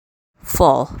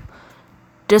Full.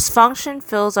 Dysfunction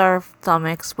fills our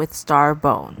stomachs with starved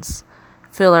bones.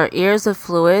 Fill our ears with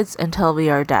fluids until we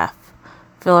are deaf.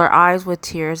 Fill our eyes with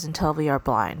tears until we are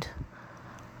blind.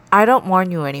 I don't mourn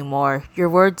you anymore. Your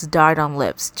words died on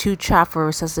lips, too chapped for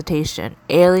resuscitation.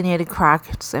 Alienated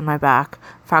cracks in my back,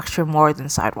 fracture more than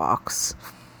sidewalks.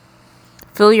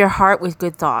 Fill your heart with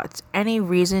good thoughts. Any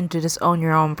reason to disown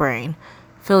your own brain.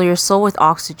 Fill your soul with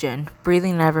oxygen.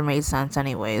 Breathing never made sense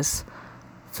anyways.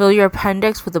 Fill your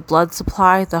appendix with a blood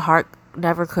supply the heart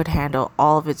never could handle,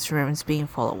 all of its rooms being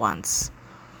full at once.